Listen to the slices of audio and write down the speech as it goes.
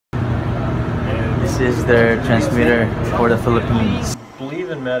is their transmitter for the Philippines. I believe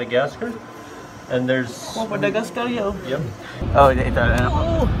in Madagascar, and there's... Oh, Madagascar yo. Yep. Oh, ito.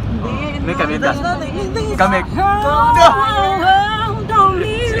 May kami ka. Kami. Don't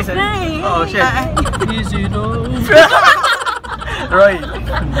leave me. Oh, shit. ASIDORS. Roy.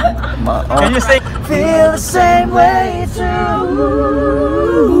 Can you sing? Feel the same way too.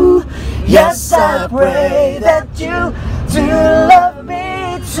 Yes, I pray that you do love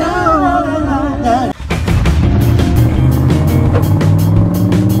me too.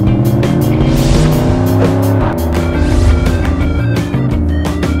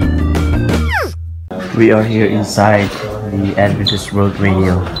 We are here inside the Adventist World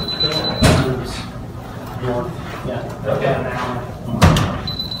Radio.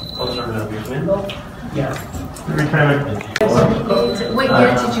 Yeah. What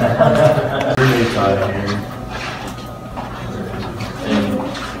year did you come?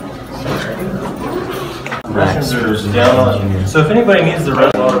 So if anybody needs the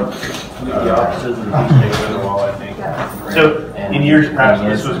rest of the offices and the wall, I think. So in years past,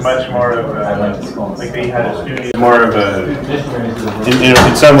 this was much more of a, like they had a studio, more of a,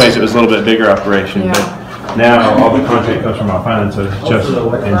 in some ways it was a little bit bigger operation, but now all the content comes from our finance, so it's just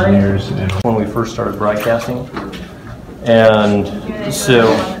engineers. And when we first started broadcasting, and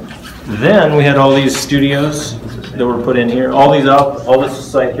so then we had all these studios that were put in here. All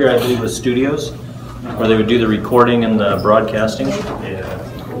this site here, I believe, was studios where they would do the recording and the broadcasting.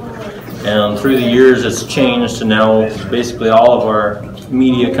 And through the years, it's changed to now basically all of our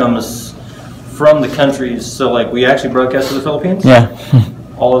media comes from the countries. So, like, we actually broadcast to the Philippines. Yeah.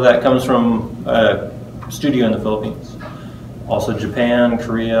 All of that comes from a studio in the Philippines. Also, Japan,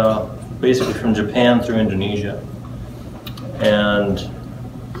 Korea, basically from Japan through Indonesia. And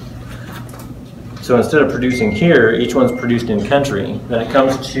so instead of producing here, each one's produced in country. Then it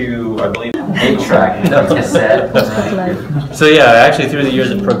comes to, I believe, 8-track. So yeah, actually through the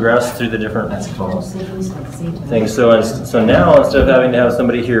years it progressed through the different things. So now instead of having to have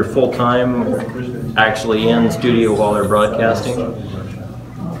somebody here full time, actually in studio while they're broadcasting,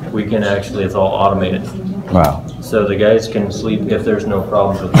 we can actually, it's all automated. Wow. So the guys can sleep if there's no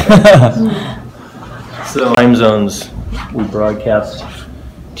problems with it. So time zones we broadcast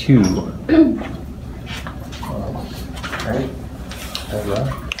to. Right.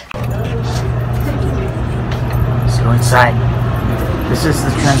 Let's go inside. This is the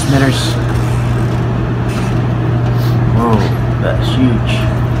transmitters. Whoa, that's huge.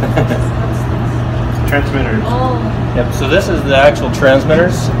 Transmitters. Oh. Yep, so this is the actual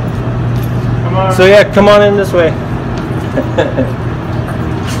transmitters. Come on. So yeah, come on in this way.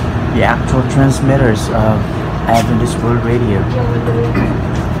 The actual transmitters of Adventist World Radio. What are the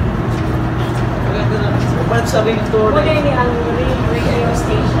radio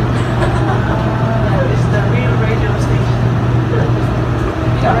station? It's the real radio station.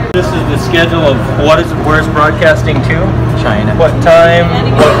 This is the schedule of where it's broadcasting to, China. what time,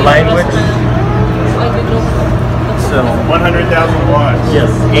 what language. So 100,000 watts. yes,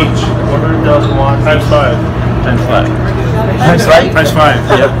 each 100,000 watts Times 5. times 5. Times five? Times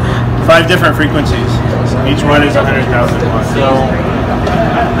 5. Yep. 5 different frequencies. Each one is 100,000 watts. So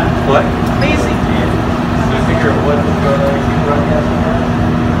what? Amazing. So figure what is broadcasting.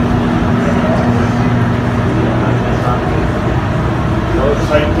 So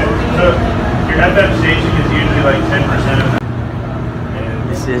your FM station is usually like 10% of that.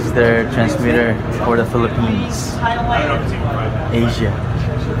 This is their transmitter for the Philippines, I don't know if it's even 5. Asia.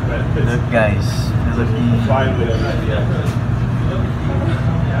 Look guys, Philippines. 5 with it.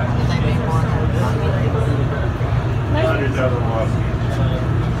 100,000 watts.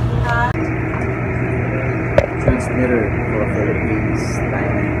 Transmitter for Philippines,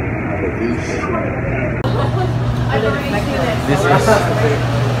 Thailand, Asia. This is the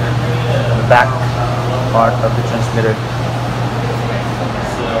back part of the transmitter.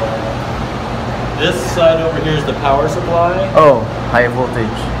 So this side over here is the power supply. Oh, high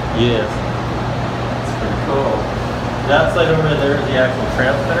voltage. Yes. That's pretty cool. That side over there is the actual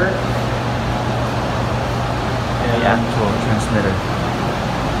transmitter. The actual transmitter.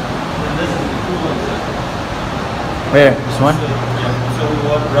 And this is the cooling system. Where? This one? So we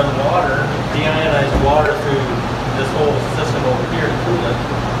want to run water, deionized water through this whole system over here to cool it.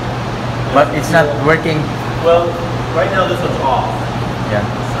 But it's not working. Well, right now this one's off. Yeah.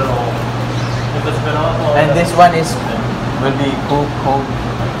 So if it's been off all And this one is will be cold.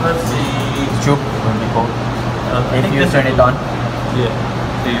 let's see. Tube will be cold. I If think you this turn is- it on. Yeah.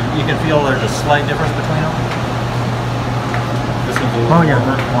 So you can feel there's a slight difference between them. This one's a little Oh yeah,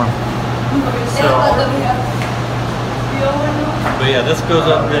 warmer. warm. So But yeah, this goes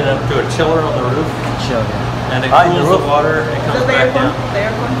up then up to a chiller on the roof. Chiller. And it cools the water and it comes back down.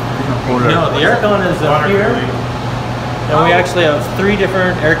 No, the aircon is up here. And we actually have 3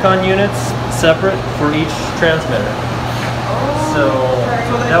 different aircon units separate for each transmitter. So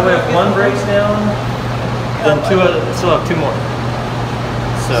that way if one breaks down, then still have 2 more.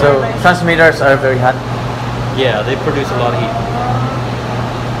 So transmitters are very hot. Yeah, they produce a lot of heat.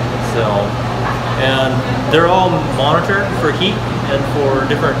 So, and they're all monitored for heat and for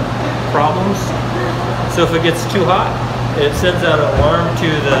different problems. So if it gets too hot, it sends out an alarm to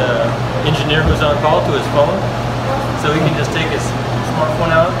the engineer who's on call to his phone. So he can just take his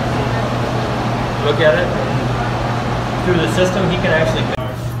smartphone out, look at it, and through the system he can actually.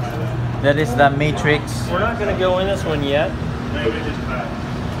 That is the matrix. We're not going to go in this one yet.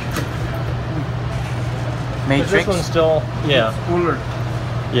 Matrix. This one's still, yeah. Cooler.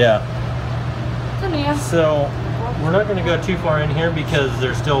 Yeah. So we're not going to go too far in here because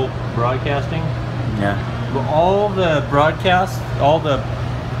they're still broadcasting. Yeah. But all the broadcasts,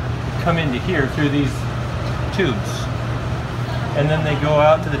 come into here through these tubes, and then they go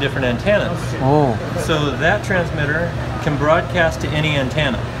out to the different antennas. Oh. So that transmitter can broadcast to any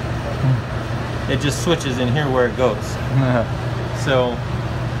antenna. It just switches in here where it goes. So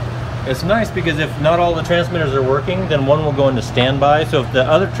it's nice because if not all the transmitters are working, then one will go into standby. So if the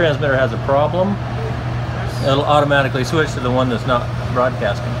other transmitter has a problem, it'll automatically switch to the one that's not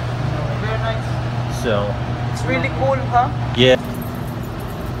broadcasting. Very nice. So It's really cool, huh? yeah.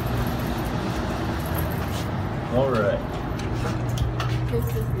 All right.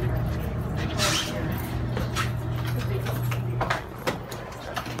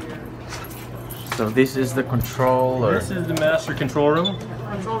 So this is the controller. This is the master control room.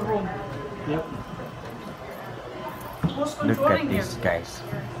 Control room. Yep. Who's Look controlling at here? these guys.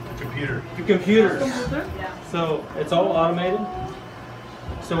 Computer. The computers. Computer? So it's all automated.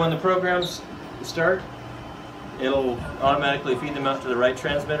 So when the programs start, it'll automatically feed them out to the right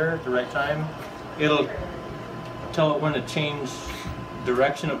transmitter at the right time. It'll tell it when to change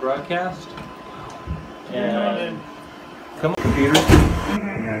direction of broadcast. And come on, computers.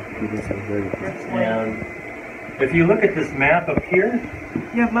 And if you look at this map up here,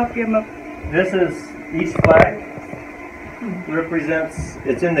 this is each flag represents,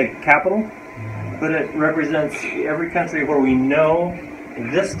 it's in the capital, but it represents every country where we know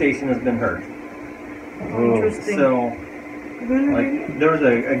this station has been heard. Interesting. So, like, there was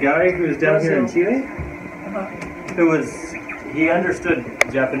a guy who was down here in Chile who he understood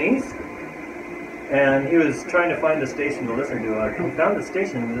Japanese, and he was trying to find a station to listen to. He found the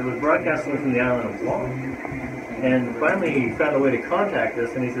station that was broadcasting from the island of Guam, and finally he found a way to contact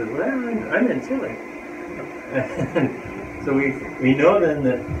us, and he says, well, I'm in Chile. And so we know then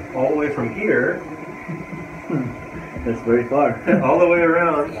that all the way from here, That's very far. all the way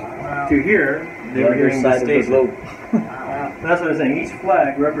around to here, they were hearing the station. That's what I'm saying. Each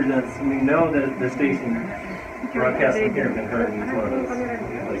flag represents, we know that the station broadcasting here has been heard in each one of those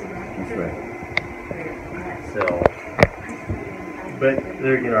places. That's right. So, but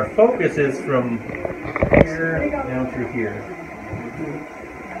there, you know, our focus is from here down through here.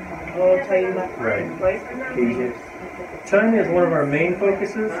 Oh, China. Right. China is one of our main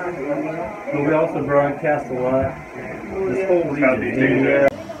focuses, but we also broadcast a lot. This whole region, India.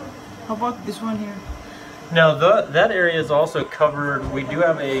 How about this one here? Now that area is also covered. We do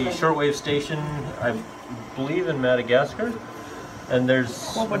have a shortwave station, I believe, in Madagascar, and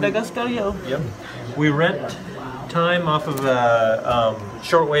there's. Oh, Madagascar, yeah. Yep. We rent time off of a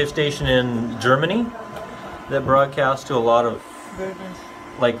shortwave station in Germany that broadcasts to a lot of, Very nice.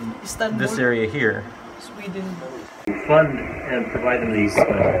 like, Istanbul, this area here. Sweden. Fund and provide them these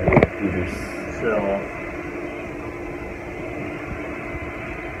computers. So.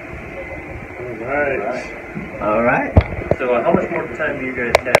 All right. So how much more time do you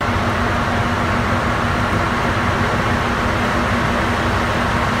guys have?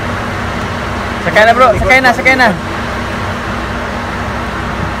 Sakay na bro, sakay na.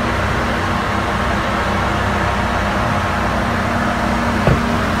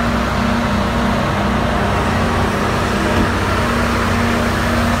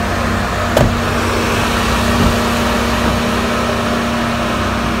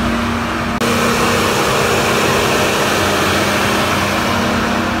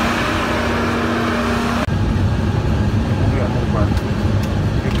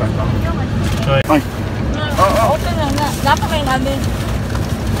 Open na nga. Napakain namin.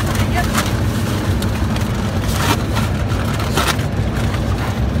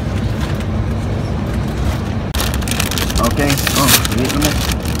 Okay. Oh, wait a minute.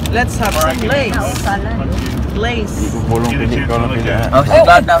 Let's have some legs. place. See the chips look good. Oh,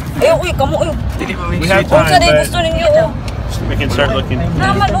 start now. Uy, kamo, uy. We have Kung time, saan ay but gusto ninyo, we can start looking.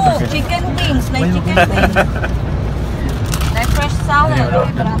 Naman, chicken wings. May chicken wings. May fresh salad.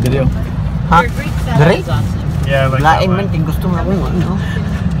 Ha? Dere? Yeah, like Lain that man, one. ting gusto nga kung ano.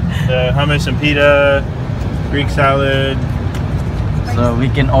 The hummus and pita, Greek salad, So we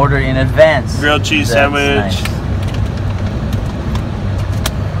can order in advance. grilled cheese That's sandwich. nice.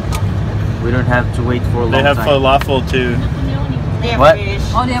 We don't have to wait for a long They have time. falafel too. What?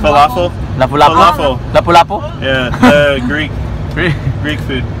 Oh, they have Falafel? Lapu-lapu? Falafel. Lapu-lapu? Yeah, the Greek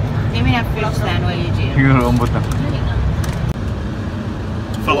food. They may have fish sandwich. Siguro umbot na.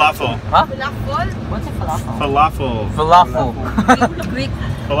 Falafel. What's a falafel? Falafel. Falafel. Greek.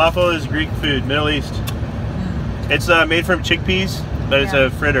 Falafel is Greek food, Middle East. It's made from chickpeas, but it's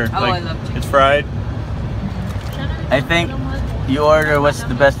a fritter. Oh, I love chickpeas. It's fried. I think you order what's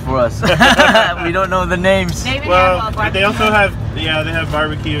the best for us. We don't know the names. Well, they also have they have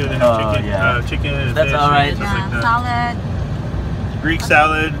barbecue. They have chicken, yeah. chicken and That's fish all right. and stuff like that. Salad. Greek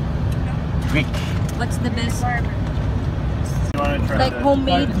salad. Greek. What's the best? You want to try Like that?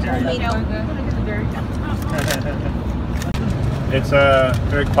 homemade burger. It's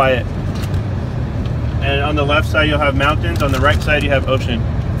very quiet. And on the left side you'll have mountains. On the right side you have ocean.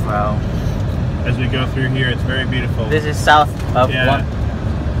 Wow. As we go through here, it's very beautiful. This is south of Yeah. Guam.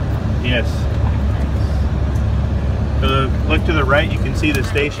 Yes. So look to the right, you can see the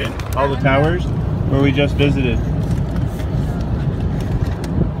station, all the towers where we just visited.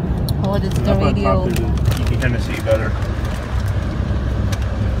 Oh, that's the Up on radio. top you can kind of see better.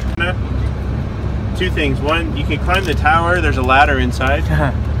 Two things. One, you can climb the tower. There's a ladder inside.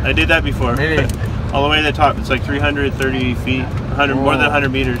 I did that before. Really? All the way to the top. It's like 330 feet, 100, more than 100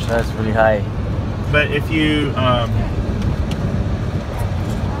 meters. That's really high. But if you,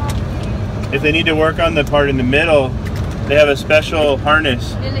 if they need to work on the part in the middle, they have a special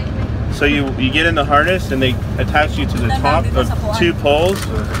harness. So you get in the harness and they attach you to the top of 2 poles,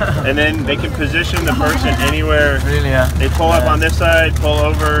 and then they can position the person anywhere. Really, yeah. They pull up on this side, pull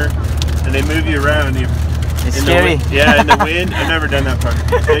over, and they move you around. It's In the scary. yeah, in the wind. I've never done that part.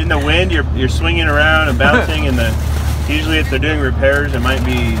 In the wind, you're swinging around and bouncing, and usually if they're doing repairs, it might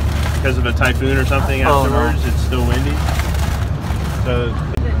be because of a typhoon or something Oh, afterwards. It's still windy. So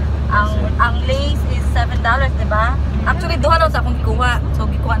Ang lace is $7, diba? Actually, duha lang sa akong gikuha. So,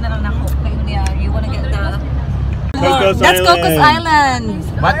 gikuha na lang ako. Kaya niya, you wanna get the... Cocos That's Island. Cocos Island.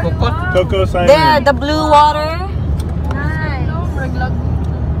 What? Kokot? Cocos Island. There, the blue water.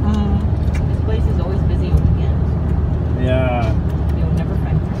 Yeah.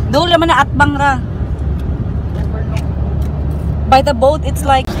 Doon naman na atbang ra. By the boat, it's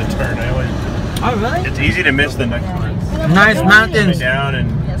like... The turn. Oh, really? It's easy to miss the next one. Nice mountains. Down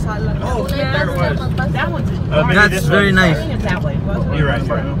and oh, there it was. Oh, maybe That's this very one. nice. You're right.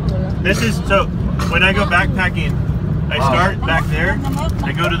 This is so. When I go backpacking, I start back there.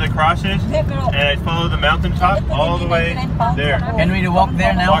 I go to the crosses and I follow the mountaintop all the way there. Can we walk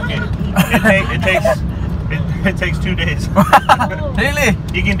there now? Walking. It takes 2 days. Really?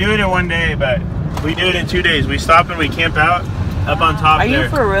 You can do it in 1 day, but we do it in 2 days. We stop and we camp out up on top Are there. you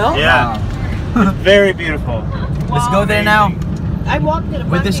for real? Yeah. It's very beautiful. Let's go there now. I walked it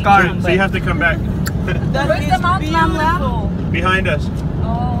With this car. So you have to come back Where's the Mount Lamla? behind us.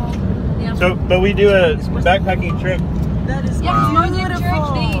 Oh, yeah. So, but we do a backpacking trip. Yeah, join your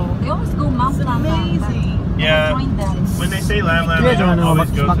church. They always go Mount Lamla. Yeah. Join them. When they say Lam Lam, they don't always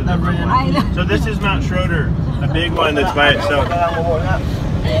go to the right one. So this is Mount Schroeder, a big one that's by itself.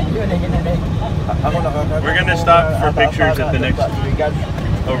 We're gonna stop for pictures at the next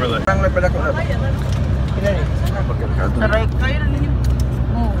overlook.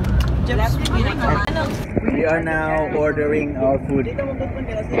 We are now ordering our food for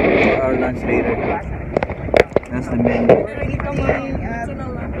our lunch later. That's the menu.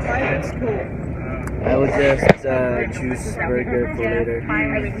 I would just choose burger for later.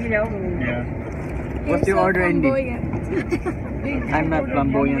 Yeah. What's your order, Indy? I'm not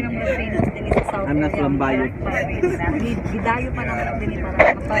flamboyant. I'm not flamboyant.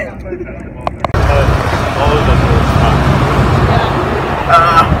 All of us will stop.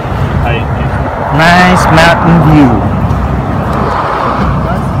 Nice mountain view.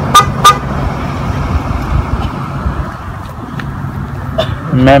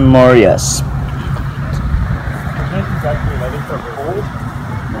 Memorias.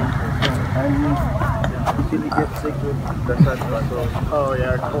 Oh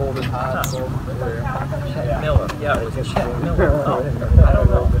yeah, cold and hot. Miller. Yeah, it was a Chet Miller. Oh, I don't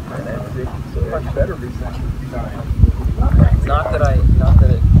know. Not that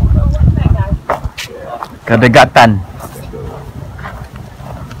it. Kadagatan.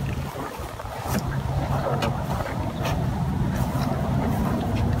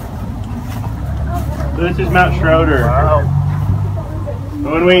 So this is Mount Schroeder. Wow.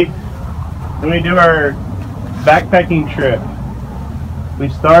 When we do our backpacking trip, we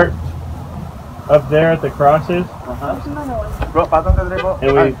start up there at the crosses,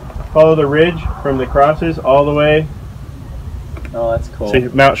 and we follow the ridge from the crosses all the way. Oh, that's cool. To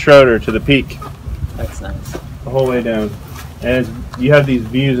Mount Schroeder, to the peak. That's nice. The whole way down. And you have these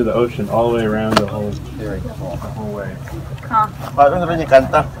views of the ocean all the way around the whole, Very cool. the whole way. Paano rin yung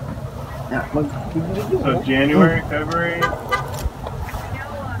kanta? So January, February,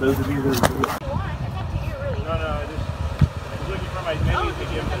 those of you who... No, I was looking for my menu to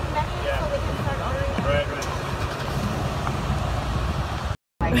give them. Yeah. Right.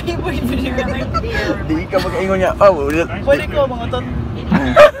 Di ka mag-ingon niya. Oh, Pwede ko mga ton.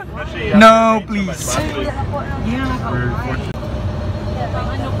 no, please.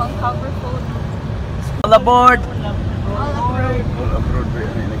 All aboard.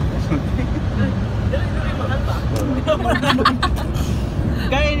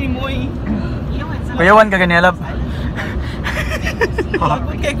 Kaya ni Moy. Payawan ka ganilab.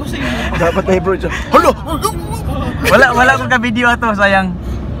 Pagod kay ko sa iyo. Dapat tayo bro. Hello. Wala ko ka video ato, sayang.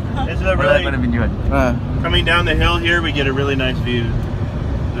 This is a Wala really, ko na videohan. coming down the hill here, we get a really nice view.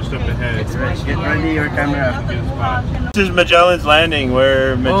 Just up ahead. Get ready your camera. Good spot. This is Magellan's Landing,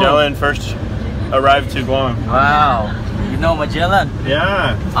 where Magellan first arrived to Guam. Wow. You know Magellan?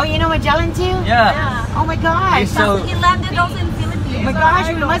 Yeah. Oh, you know Magellan too? Yeah. Oh my gosh. So He landed also in Philippines. Oh my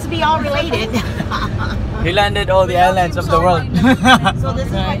gosh, we must be all related. he landed all the islands of the world. So this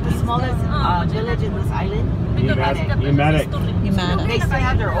is like the smallest village in this island. Yamatic. They still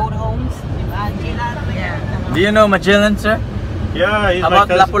have their old homes. Do you know Magellan, sir? Yeah, he's About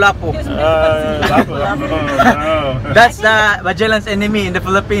my cousin. Lapu-Lapu. Lapu-Lapu. No. That's the Magellan's enemy in the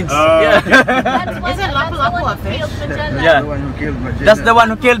Philippines. Oh. Yeah. Isn't Lapu-Lapu a fish? Yeah. That's the one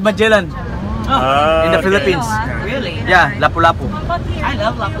who killed Magellan in the Philippines. Really? Yeah, Lapu-Lapu. I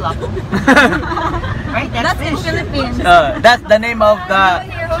love Lapu-Lapu. Right? That's in fish. Philippines. That's the name of the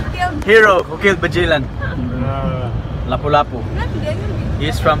hero who killed Magellan. Lapu-Lapu.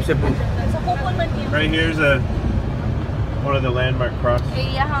 He's from Cebu. Right here's one of the landmark crosses.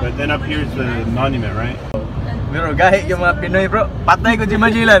 But then up here's the monument, right? Pero gahi yung mga Pinoy bro, patay ko si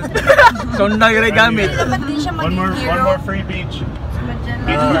Magellan. Sundag rin gamit. One more free beach.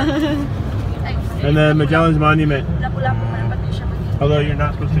 And the Magellan's monument. Although you're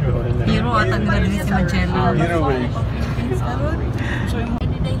not supposed to go in there. Hero at ang ganda si Magellan. Hero way.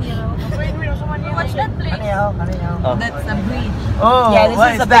 Watch that place. That's a bridge. Oh, Yeah, this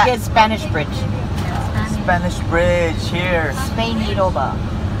what is the that? biggest Spanish bridge. Spanish bridge here. Spain Iroba.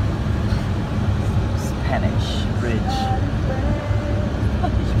 Spanish bridge.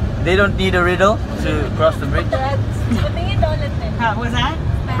 They don't need a riddle to cross the bridge. What's that?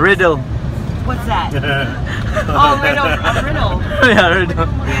 Riddle. What's that? Oh, riddle. A riddle. Yeah, riddle.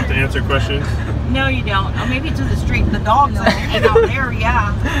 You have to answer questions. No, you don't. Oh, maybe to the street. The dogs are hanging out there,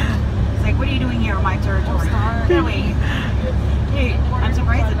 yeah. It's like, what are you doing here on my territory? Get away. Hey, I'm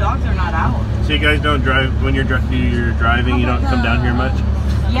surprised the dogs are not out. So you guys don't drive when you're driving. You don't come down here much.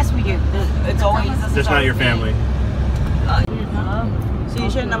 Yes, we do. It's always Just not your family.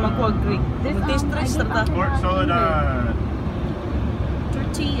 Siya na magkuha Greek. Mag-distress na ta. Port Soledad.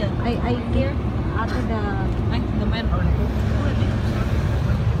 Tortilla. I hear after the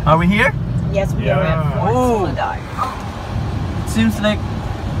Are we here? Yes, we Yeah. are at Fort Oh. Soledad. It seems like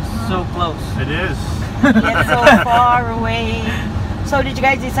so close. It is. It's so far away. So, did you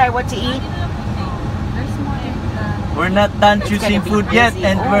guys decide what to eat? there's more We're not done It's choosing gonna be food yet, busy.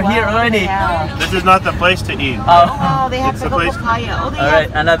 and Oh, we're here wow, already. yeah. This is not the place to eat. Oh, they have It's the pickle place- papaya. Oh, they Alright,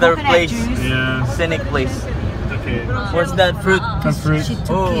 have another coconut place. juice. Yeah. Scenic place. Okay. What's that fruit? Some fruit. She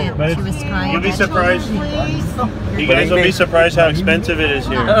took Oh, it. but She was crying. You'll be surprised. Please. You guys will be surprised how expensive it is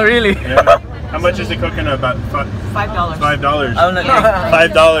here. Oh, really? Yeah. How much is the coconut? About $5. $5. I will not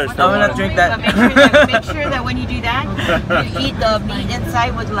drink. $5 for I will not one. drink that. But make sure that when you do that, you eat the meat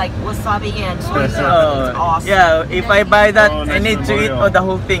inside with like wasabi and soy sauce. It's awesome. Yeah, if I buy that, Oh, I nice need to eat memorial. the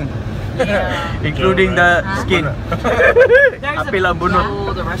whole thing, Yeah. including the skin. There's Apil ang bunot.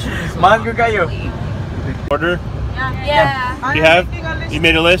 Oh, the restaurant is so Mahal ko kayo. Order? Yeah. You have? You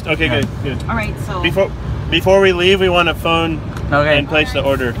made a list? Okay, good. All right, so Before we leave, we want to phone Okay. and place the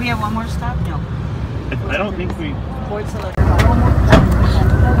order. we have one more stop. No. I don't think we... Fort Soledad.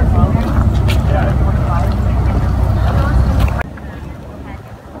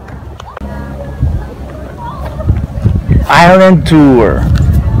 Island tour.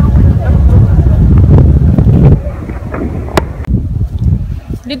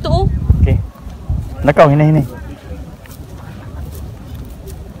 Dito oh. Okay. Nakaw, hinay.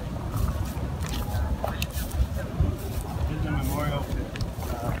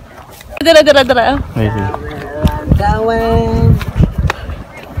 Dara. Wait. Gawin.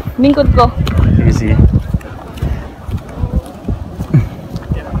 Lingkod ko. Sige.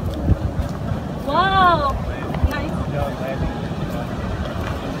 Wow. Nice.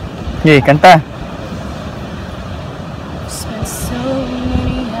 Okay, kanta. Spent so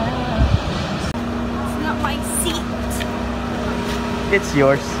many hours. It's not my seat. It's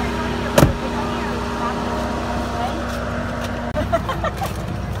yours.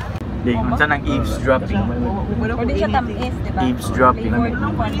 Di, unsa nang eavesdropping? Hindi siya tamis, diba? Eavesdropping.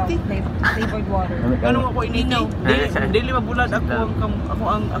 Flavored water. Ano ako initi? Eh, Dili mabulad ako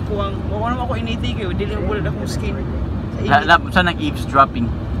ang ano ako initi kayo, dili mabulad akong skin. Unsa nang eavesdropping?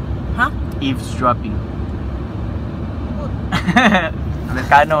 Ha? Eavesdropping.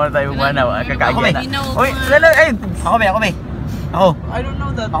 Amerikano tayo manaw, kakaagyan na. Uy, ay, ako be. Ako. I don't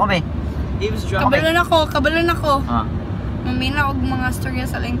know that. Ako be. Eavesdropping. Kabalon ako. Ah. Mamina og mga storya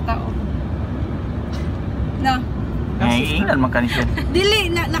sa lang tao. Na. Eh, ingnan man kanisyon. Dili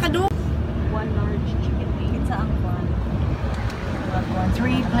nakadu. 1 large chicken wing. Pizza ang kwan.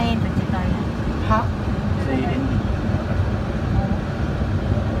 3 plain vegetarian. Ha?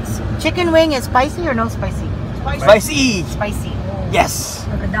 Chicken wing is spicy or no spicy? Spicy. Spicy. Yes.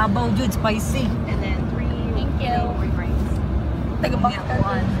 Nagadabaw jud spicy. And then 3 thank you. Taga-bakit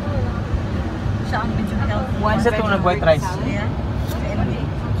one. Siya ang medyo healthy. Isa itong nag-white rice. Yeah.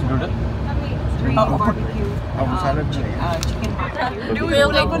 Siguro? 3 barbecue. Salad Chicken barbecue. Do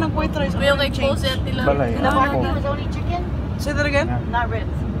you like ng white rice? Kuya kay close yan tila. Balay. The barbecue was only chicken? Say that again? Not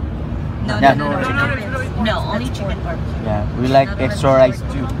ribs. No, Yeah. no, only chicken barbecue. Yeah, we like extra rice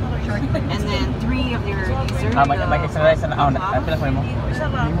too. And then 3 of your dessert. May extra rice na ako. Ano pala mo?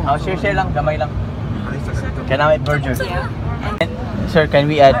 Share lang, gamay lang. Can I add burger? Yeah. Sir, can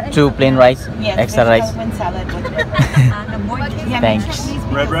we add 2 plain rice? Yes, Extra rice. and salad with it. Thanks.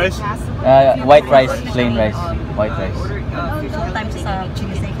 Red rice? White rice, plain rice. White rice. Sometimes sa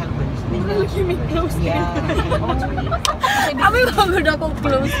chili steak. Yeah. Abi bagod ako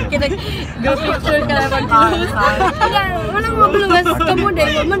close. Go picture ka naman close. Wala mo close. Kamu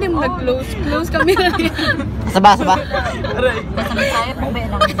dahil mo din mag-close. Close kami na rin. Saba.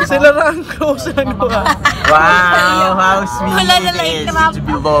 Sila lang close lang ko. Wow, how sweet Wala na it lang is itrap. to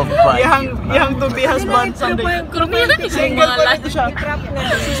be loved by you. Yang to be husband someday. Single pa ito siya.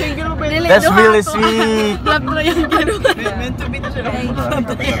 Si single pa ito. That's really sweet. Vlog na yung gano'n. Meant to be to siya.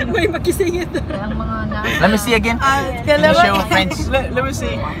 May makisingit. Let me see again. Can you show friends? Let me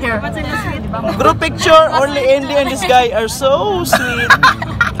see. Here. Group picture. Only Andy and this guy are so sweet.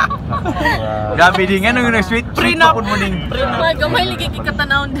 Grabe din nga nung sweet. Prenup. Mo ding. Gamay lagi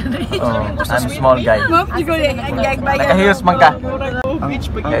kikatanawon din. Oh, I'm a small guy. Di ko yung gagbayan. Naka-heels man ka. Beach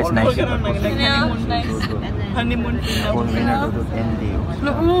pag Yeah, it's nice. honeymoon.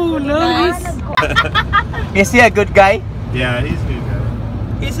 Oo, nice. Is he a good guy? Yeah, he's good.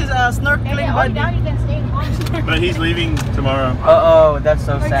 This is a snorkeling buddy. But he's leaving tomorrow. Oh, that's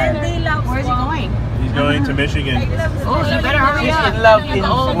so sad. Where's he going? He's going to Michigan. Oh, you better hurry He's up. in love in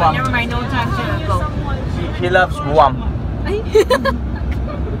Oh, Guam. never mind. No time to go. He loves Guam.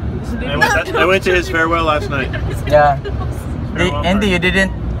 I went to his farewell last night. Yeah. Farewell Andy, party. you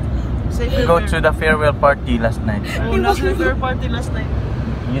didn't go to the farewell party last night. Oh, national fair party last night.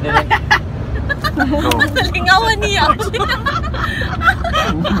 You didn't go. Lingawan niya.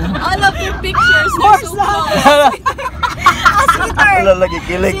 All of your pictures are so close. Wala lagi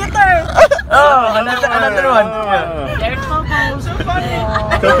kilig. Oh, another one. There's Coco's. So funny.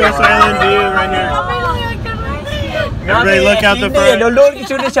 Coco's Island view right here. Everybody look out the front. Lolo,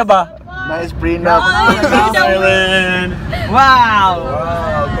 isunin siya ba? Nice prenup. Coco's Island. Wow.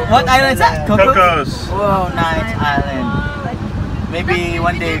 What island is that? Coco's. Oh, nice island. Maybe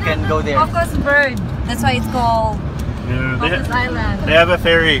one day you can go there. Focus bird. That's why it's called Yeah, Focus Island. they have a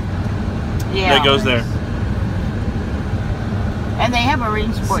ferry Yeah. that goes there. And they have a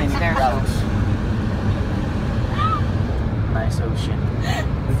range sports there. So. Nice ocean.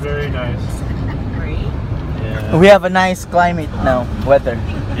 It's very nice. Yeah. We have a nice climate now, weather.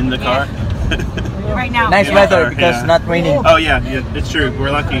 In the car. Right now. Nice Yeah. weather because Yeah. not raining. Oh yeah, it's true.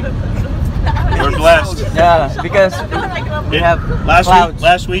 We're lucky. We're blessed. Yeah, because we have clouds.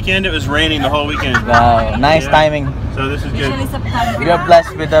 Last weekend it was raining the whole weekend. Wow, nice Yeah. timing. So this is good. Usually September. We are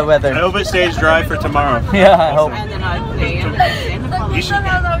blessed with the I weather. hope it stays dry for tomorrow. Yeah, I hope. And then in the following. You should,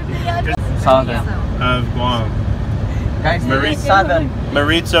 Southern. of Guam. Guys, this is Southern.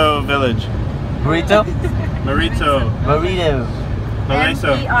 Marito Village. Burrito? Marito. Burrito.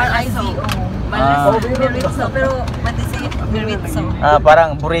 Malayso. M-E-R-I-Z-O. Malayso. Pero what they say? Burrito.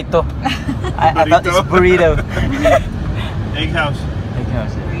 Parang burrito. I thought it's burrito. Egg house.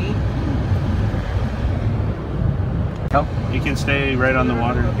 No? You can stay right on the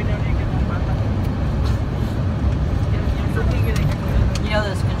water. You know,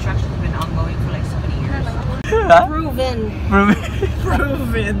 this construction's been ongoing for like so many years. Proven.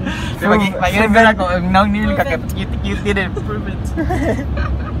 Mag-i-remember ako, nang-nil ka, cute-cute din.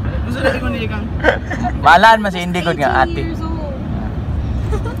 Gusto na ko niligang. Maalaan mas hindi ko nga ate.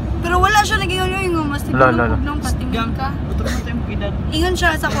 Pero wala siya naging yung mas Lolo. nung patinggan ka. Ingon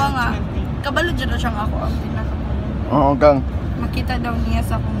siya sa kuha nga. Kabalo dyan na siya nga ako ang pinaka. Oo, gang. Makita daw niya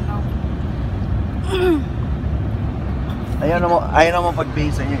sa kung daw. Ayaw na mo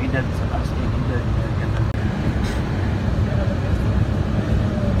pag-base sa inyong edad sa taas.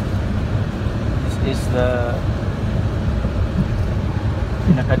 This is the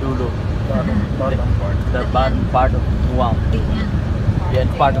pinakadulo. The bottom part of Guam. The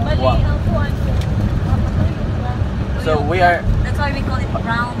end part of Guam. So we are That's why we call it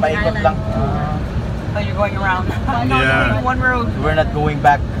round paikot island. lang. Oh, you're going around. Yeah. One road. We're not going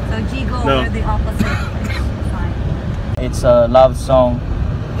back. So Jigo, No. we're the opposite. It's a love song.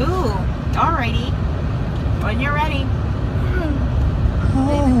 Ooh, alrighty. When you're ready.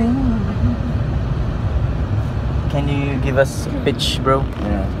 Can you give us a pitch, bro?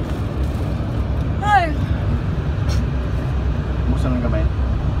 Yeah. Ay, Buksan ng gamay.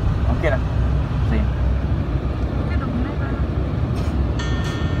 Okay na. Same.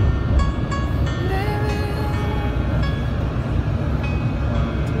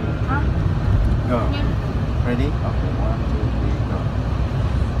 Go. Ready? Okay, 1, 2, 3, go.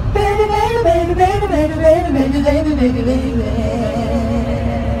 Baby, baby, baby, baby, baby, baby, baby, baby, baby, baby.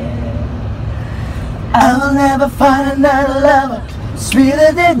 I will never find another lover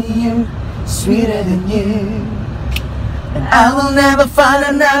sweeter than you, sweeter than you. And I will never find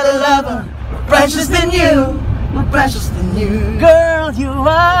another lover more precious than you, more precious than you. Girl, you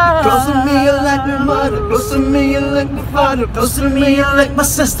are close to me, you're like my mother. Close to me, you're like my father. Close to me, you're like my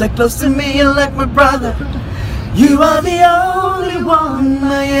sister. Close to me, you're like my brother. You are the only one,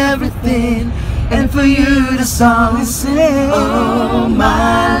 my everything. And for you, the song is sing. Oh,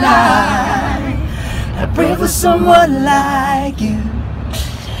 my life, I pray for someone like you.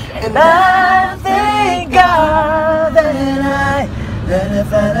 And I thank God that I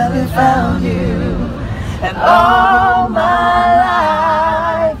finally found you. And all my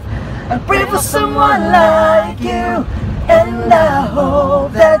life I pray for someone like you. And I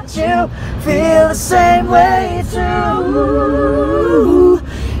hope that you feel the same way too.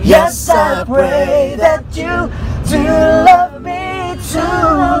 Yes, I pray that you do love me too.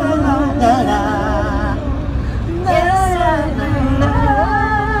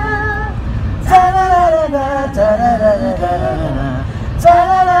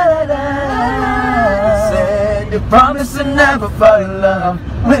 Said you promised to never fall in love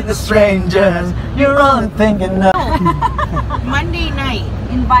with the strangers. You're all I'm thinking of. Monday night.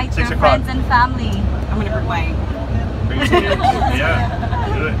 invite 6 your o'clock. friends and family. I'm gonna bring my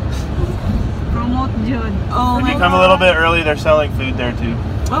Yeah, do it. Promote Jude. Oh If my you come a little bit early, they're selling food there too.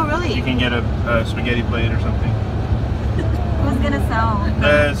 Oh really? You can get a spaghetti plate or something. Who's gonna sell?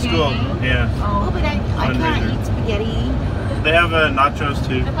 School, yeah. Oh, but I can't Fundraiser. eat spaghetti. They have nachos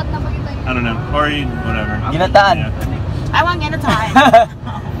too. I don't know, or you, whatever. Ginataan. Yeah. I want anytime.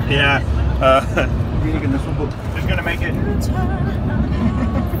 Yeah. Who's gonna make it? You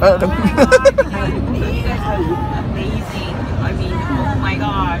guys are amazing. I mean, oh my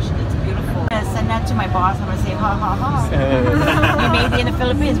gosh, it's beautiful. I'm gonna send that to my boss. I'm gonna say, ha ha ha. You made it in the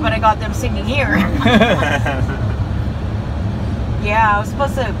Philippines, but I got them singing here. Yeah, I was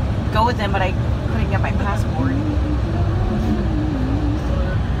supposed to go with them, but I couldn't get my passport.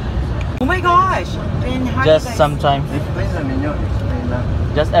 Oh my gosh! And how Just do you guys, sometimes.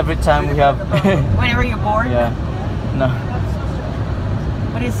 Just every time we have. whenever you're bored. Yeah. No.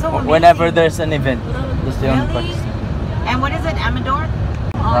 But it's so amazing. Whenever there's an event. That's the only Really? place. And what is it, Amador?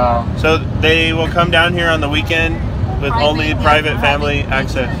 Wow. So they will come down here on the weekend with only private family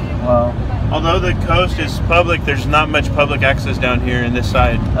access. Wow. Although the coast is public, there's not much public access down here in this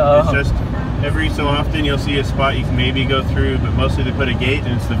side. Oh. It's just every so often you'll see a spot you can maybe go through, but mostly they put a gate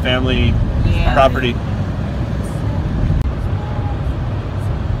and it's the family Yeah. property.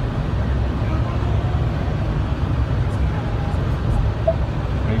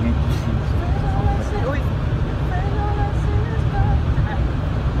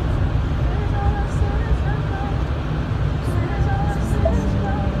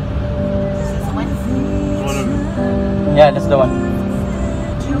 This is the one. One of them. Yeah, that's the one.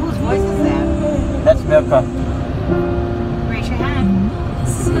 America. Raise your hand.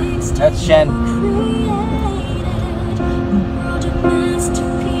 That's Shen.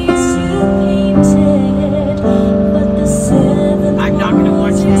 I'm not gonna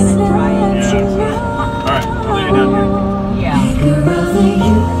watch that and try it. Alright, I'll leave it down here. Yeah. You can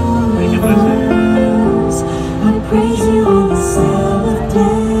listen.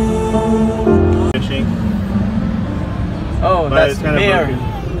 Fishing. Oh, But that's it's kind of bear.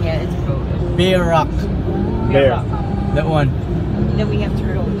 broken. Yeah, it's broken. Bear rock. Bear. That one. Then we have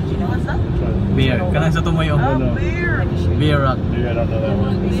turtle. Did you know what's that? Bear. Kanang sa tumoy yung Bear. bear rock. Maybe I don't know that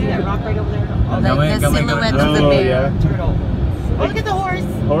one. You see that rock right over there? Oh, gamay, the gamay, silhouette gamay. of the Oh, bear. yeah. Turtle. Oh, look at the horse.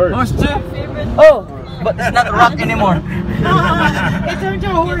 Horse. Horse too. Oh, but it's not a rock anymore. It turned to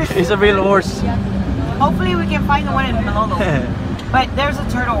a horse. It's a real horse. Hopefully we can find the one in Malolo. But there's a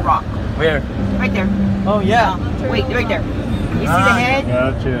turtle rock. Where? Right there. Oh yeah. Wait, right there. You see the head?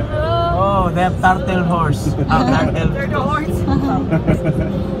 Gotcha. Oh, they have turtle horse. Turtle. Turtle horse. Turtle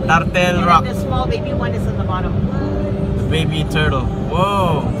And rock. then the small baby one is on the bottom. Baby turtle.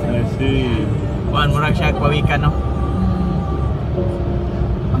 Whoa. I see. One murag siya pawikan no.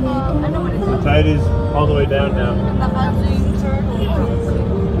 The tide is all the way down now.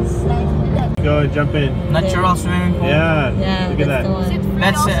 Go and jump in. Natural swimming pool. Yeah. Yeah, Look at that's the that. one.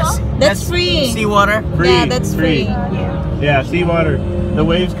 That's That's free. seawater. Free. Yeah, that's free. Yeah, seawater. The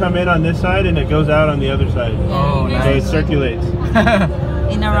waves come in on this side and it goes out on the other side. Oh, So it nice. circulates.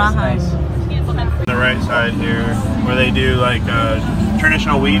 In Arahan. Nice. The right side here, where they do like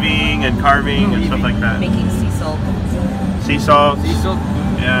traditional weaving and carving and stuff like that. Making sea salt. Sea salt. Sea salt.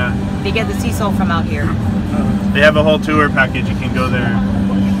 Yeah. They get the sea salt from out here. They have a whole tour package. You can go there.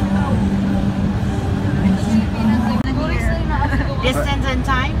 Distance and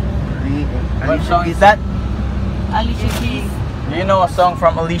time. What song is that? Alicia Keys. Do you know a song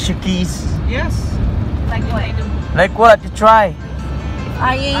from Alicia Keys? Yes. Like what? Like what? You try.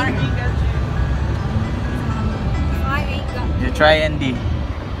 I ain't. You try Andy.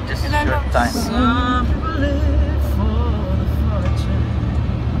 Just short time.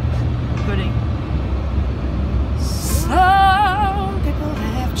 Gooding. Some people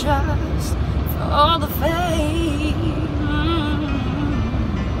have just for the fame.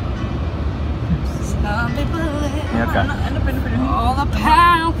 Some people live Yeah, okay. all the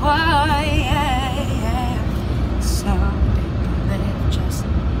power. Yeah. Some people live just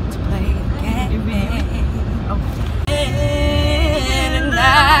to play the game. And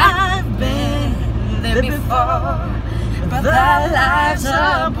I've been there before, but our lives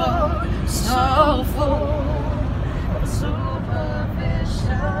are both so full of superficial.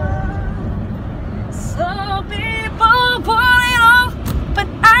 Some people want it all, but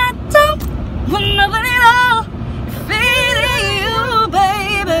I don't want nothing at all. If it ain't you,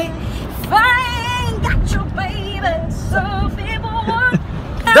 baby, if I ain't got you, baby. Some people want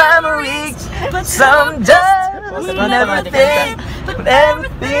Diamond rings, but some just mean want everything, but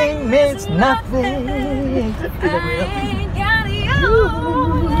everything means nothing. I ain't got you.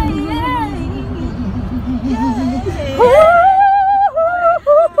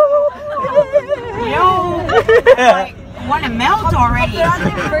 Like, want to melt already.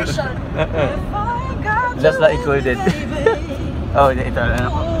 Just not included. Oh, ito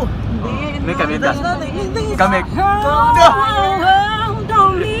ano. May kamita. Kami.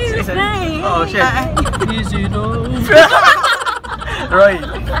 Don't leave me. Oh shit. Roy,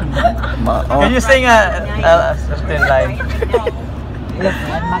 can you sing a certain line?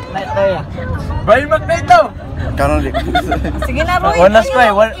 Brian McKnight daw. Sige na, Roy. One last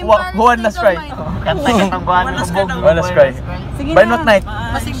cry. One last cry. One last cry. Brian McKnight.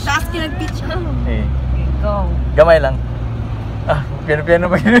 Masig taas ka nag-picture. Eh, Go. gamay lang. Ah, piano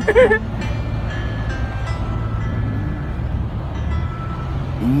ba yun?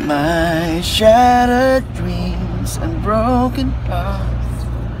 My shattered dreams and broken hearts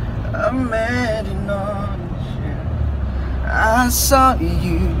are mending on you. I saw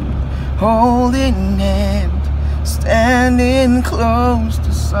you holding hand, standing close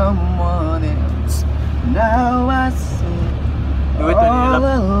to someone else. Now I see all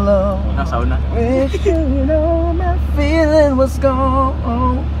alone. Nasauna. Wish you know my feeling was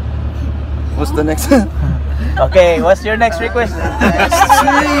gone. What's the next? Okay, what's your next request? Man,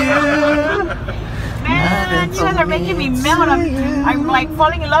 you guys are making me melt. I'm like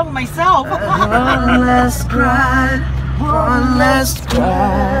falling in love with myself. One last cry, one last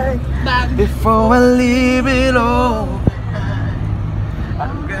cry before I leave it all. I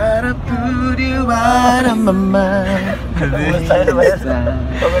gotta put you out of my mind.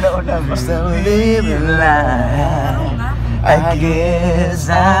 Still living life. I guess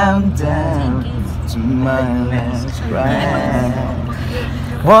I'm down to my last cry.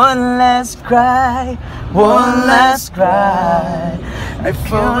 One last cry, one last cry,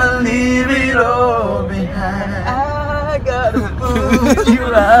 before I leave it all behind. I gotta put you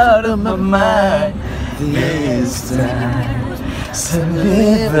out of my mind this time. So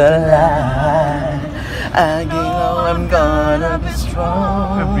live a lie. I know I'm gonna be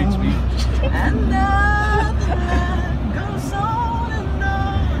strong. And now the night goes on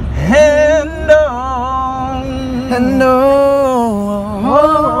and on and on.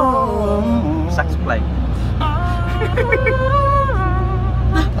 Sax play.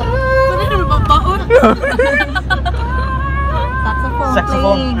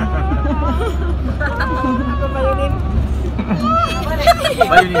 Saxophone.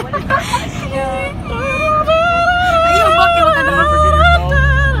 Violin.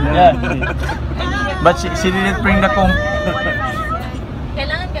 Yeah. But she didn't bring the comb.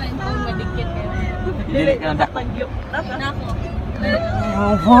 Kailangan ka rin kung madikit ka. Dili ka na.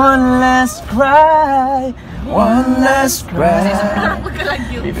 One last cry, one last cry,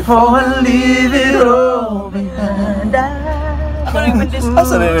 before I leave it all behind.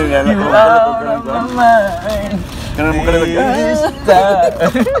 Asa na yun yan? You out of my mind. This time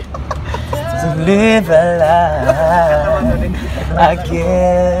to live a lie. I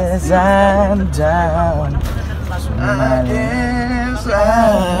guess I'm down. I guess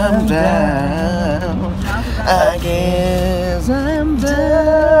I'm down. I guess I'm down.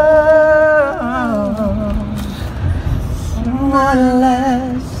 One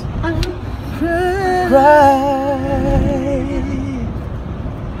last cry.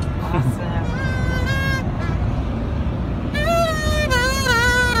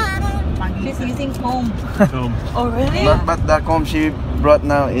 She's using comb. Comb. Oh really? But the comb she brought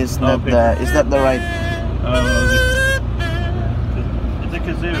now is not okay. is not the right. It's a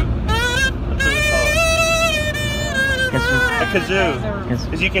kazoo. That's what we call it. A kazoo.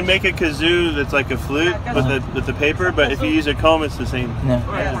 Because you can make a kazoo that's like a flute with the paper, but if you use a comb, it's the same.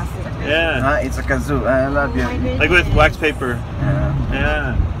 Yeah. It's a kazoo. I love you. Like with wax paper.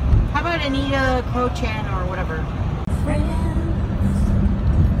 Yeah. How about Anita Crochan or whatever?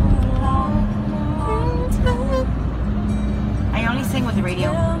 I only sing with the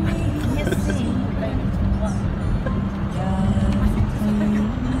radio.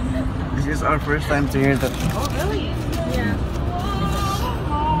 This is our first time to hear that. Oh really? Yeah.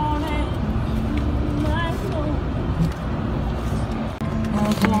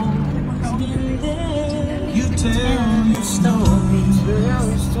 You tell your story.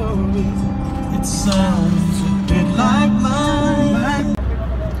 It sounds a bit like mine.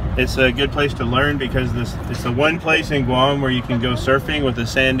 It's a good place to learn because it's the one place in Guam where you can go surfing with a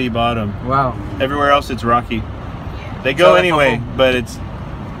sandy bottom. Wow. Everywhere else it's rocky. They go anyway, but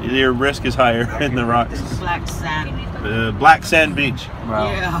your risk is higher in the rocks. Black sand. Black sand beach. Wow.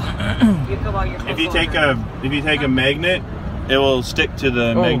 Yeah. You come out your If you take a magnet, it will stick to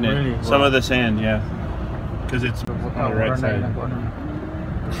the magnet. Really? Some of the sand, yeah, because it's on the right side.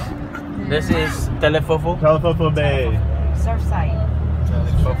 This is Telefofo. Telefofo Bay. surf side.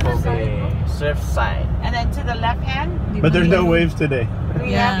 Telefofo Bay. Surf side. And then to the left hand, But there's no waves today.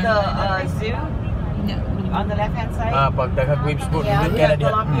 we have the zoo on the left hand side. Pag nag-waves po, Yeah, dito we ka na got diyan.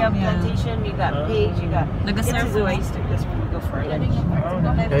 Columbia Plantation, you got Page, you got it's a zoo. I used to go for it.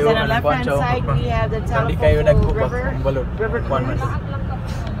 Kayo Then on the left hand side, we have the Hindi kayo Telefofo nagbukas River. ng balon. River One cruise.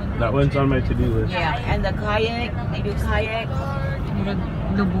 That one's on my to-do list. Yeah, and the kayak, they do kayak.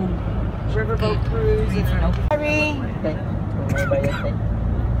 Riverboat cruise, if you know. Sorry.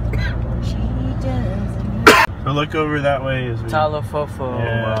 So look over that way as we... Telefofo.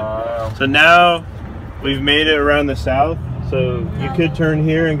 Yeah. Wow. So now we've made it around the south. So you could turn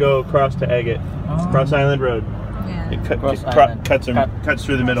here and go across to Agate, Cross Island Road. Yeah. It Cross Island. cuts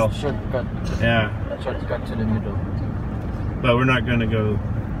through the middle. Shortcut. Yeah, Shortcut to the middle. but we're not going to go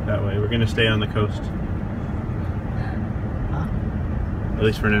that way. We're going to stay on the coast. At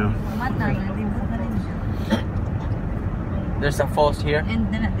least for now. There's some falls here.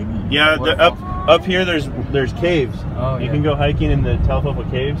 Yeah, up here there's caves. Oh, you yeah. can go hiking in the Telefofo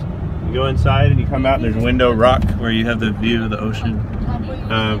caves. You go inside and you come out and there's Window Rock where you have the view of the ocean.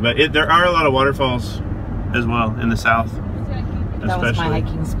 But there are a lot of waterfalls as well in the south, That was my especially.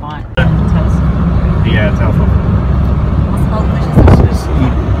 hiking spot. Yeah, Telefofo. This is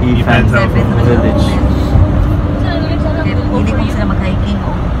Ifan Telefofo Village. Hindi ko sila mag-hiking o.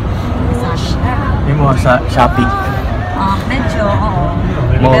 Yung mga sa Shopee. Medyo, oo.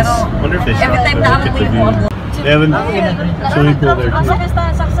 Malls. Pero, Wonder if they every shop time there. na Look at the ako view. They have a swimming pool there too.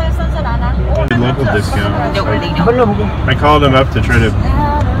 Good local discount. I called them up to try to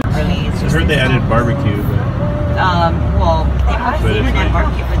really. It's I just heard they added barbecue. But... well, they probably didn't add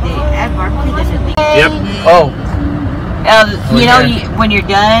barbecue, but they add barbecue doesn't mean. Yep. Oh, You know, when you're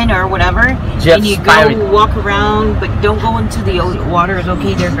done or whatever, Jeff's and you go pirate. walk around, but don't go into the waters.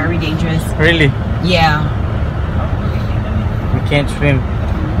 Okay, they're very dangerous. really? Yeah. We can't swim.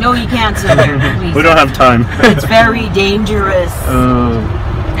 No, you can't swim there. Please. We don't have time. It's very dangerous.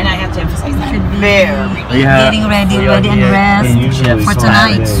 And I have to emphasize that. We have, Getting ready, we are ready and here rest in Jeff's for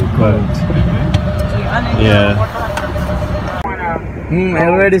tonight. Yeah. I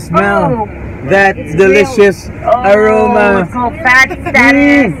already smell that delicious aroma. Fat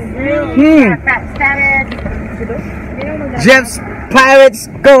status. Fat status. Jeff's Pirates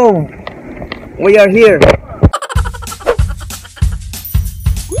Go! We are here.